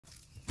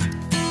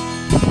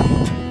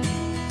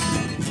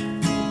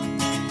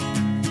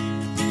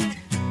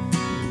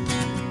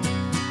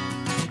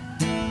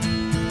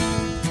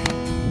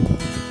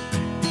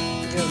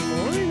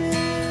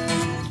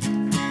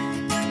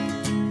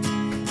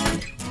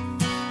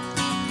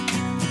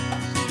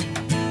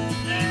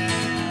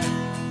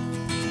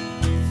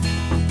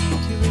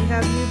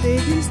have new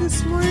babies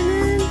this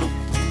morning?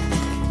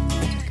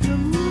 Good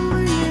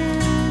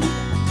morning.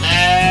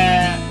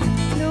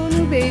 No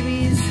new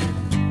babies.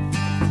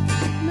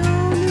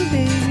 No new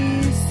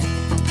babies.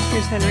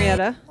 Here's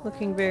Henrietta,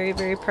 looking very,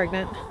 very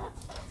pregnant.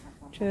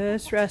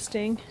 Just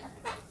resting.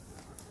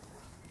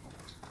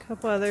 A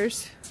couple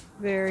others,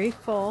 very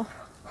full.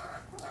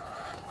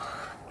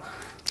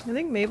 I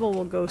think Mabel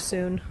will go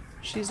soon.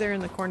 She's there in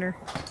the corner.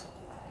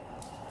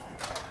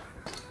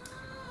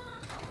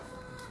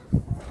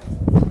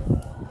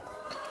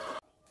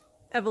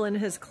 Evelyn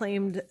has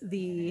claimed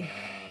the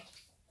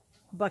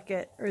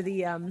bucket or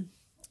the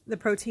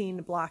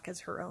protein block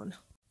as her own.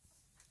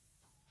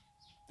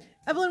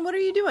 Evelyn, what are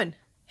you doing?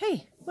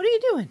 Hey, what are you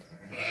doing?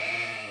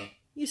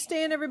 You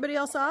staying everybody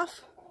else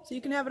off so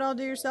you can have it all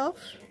to yourself?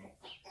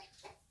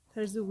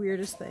 That is the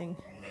weirdest thing.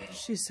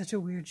 She's such a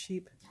weird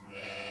sheep.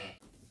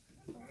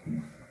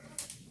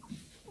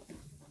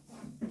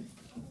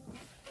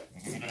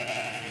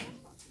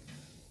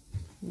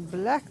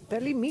 Black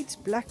belly meets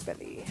black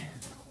belly.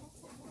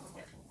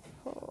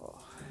 Oh.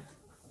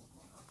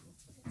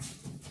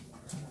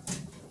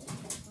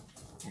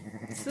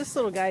 It's this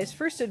little guy's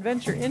first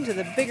adventure into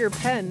the bigger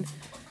pen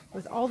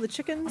with all the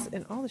chickens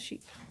and all the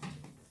sheep.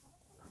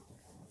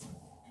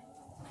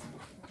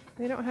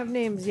 They don't have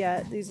names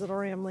yet, these little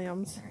ram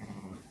lambs.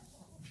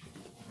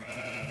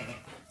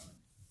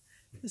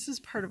 This is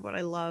part of what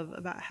I love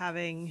about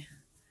having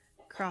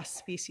cross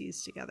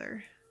species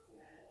together.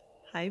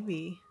 Hi,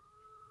 Bee.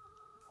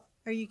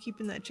 Are you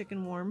keeping that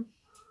chicken warm?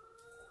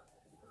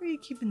 Are you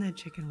keeping that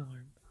chicken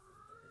warm?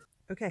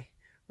 Okay,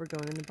 we're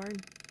going in the barn.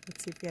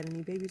 Let's see if we had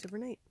any babies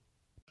overnight.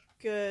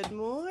 Good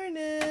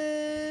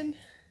morning.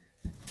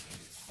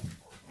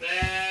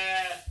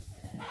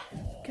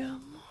 Good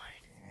morning.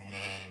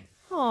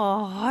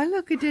 Oh,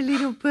 look at the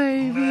little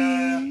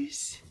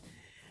babies.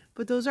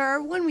 But those are our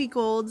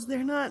 1-week-olds.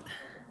 They're not.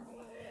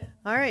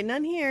 All right,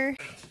 none here.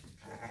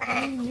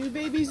 Any new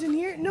babies in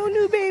here? No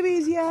new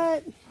babies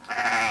yet.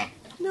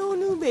 No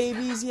new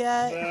babies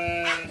yet.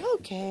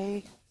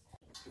 Okay.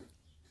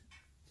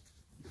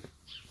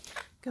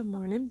 Good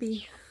morning,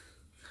 Bee.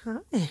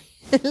 Hi.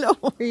 Hello.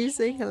 Are you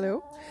saying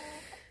hello?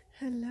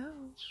 Hello.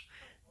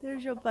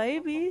 There's your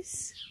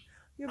babies.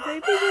 Your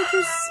babies are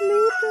just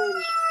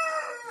sleeping.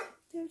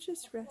 They're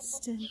just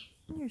resting.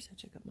 You're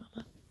such a good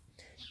mama.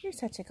 You're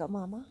such a good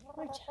mama.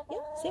 Aren't you?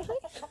 Yeah, say hi.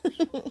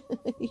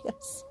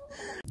 Yes.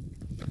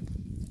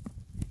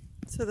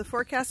 So the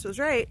forecast was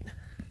right.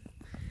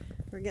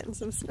 We're getting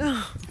some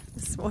snow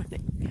this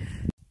morning.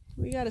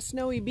 We got a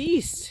snowy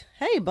beast.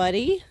 Hey,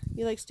 buddy.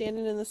 You like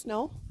standing in the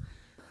snow?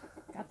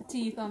 Got the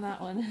teeth on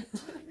that one.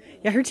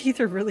 Yeah, her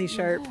teeth are really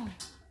sharp.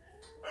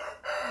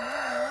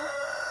 Yeah.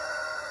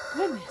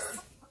 Goodness.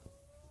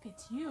 Look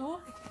at you.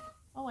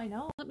 Oh, I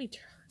know. Let me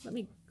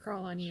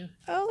crawl on you.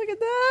 Oh, look at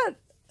that.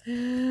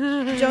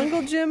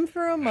 Jungle gym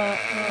for a mom.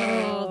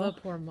 Oh, the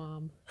poor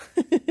mom.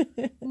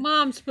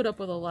 Moms put up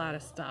with a lot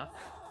of stuff,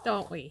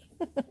 don't we?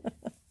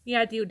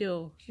 Yeah, you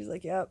do. She's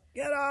like, yep,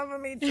 get off of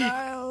me,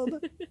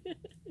 child.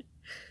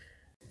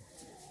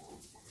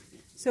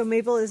 So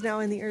Mabel is now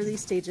in the early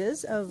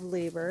stages of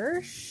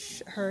labor.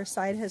 Her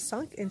side has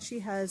sunk and she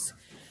has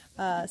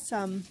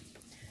some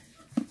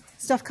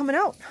stuff coming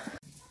out.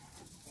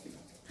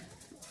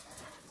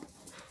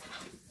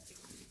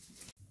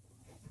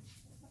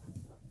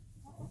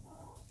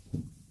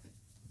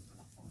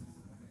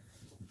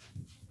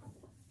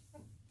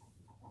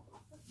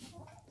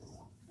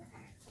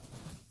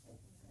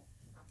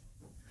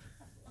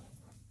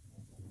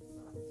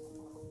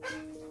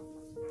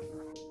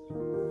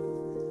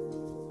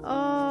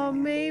 Oh,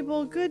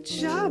 Mabel, good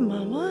job,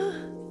 Mama.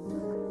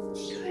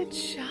 Good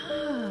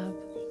job.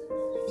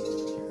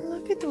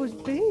 Look at those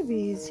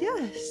babies.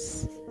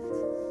 Yes.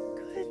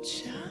 Good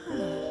job.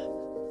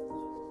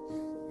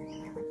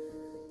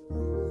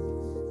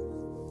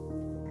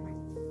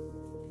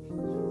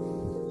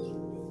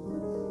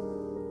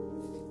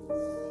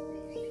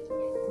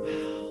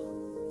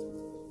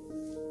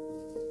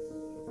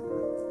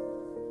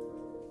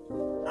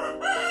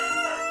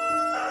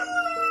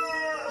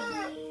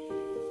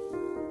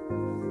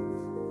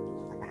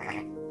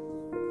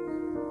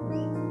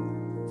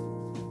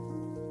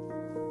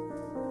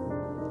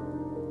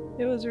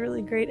 It was a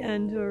really great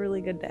end to a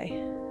really good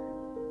day.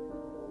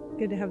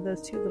 Good to have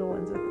those two little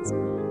ones with us.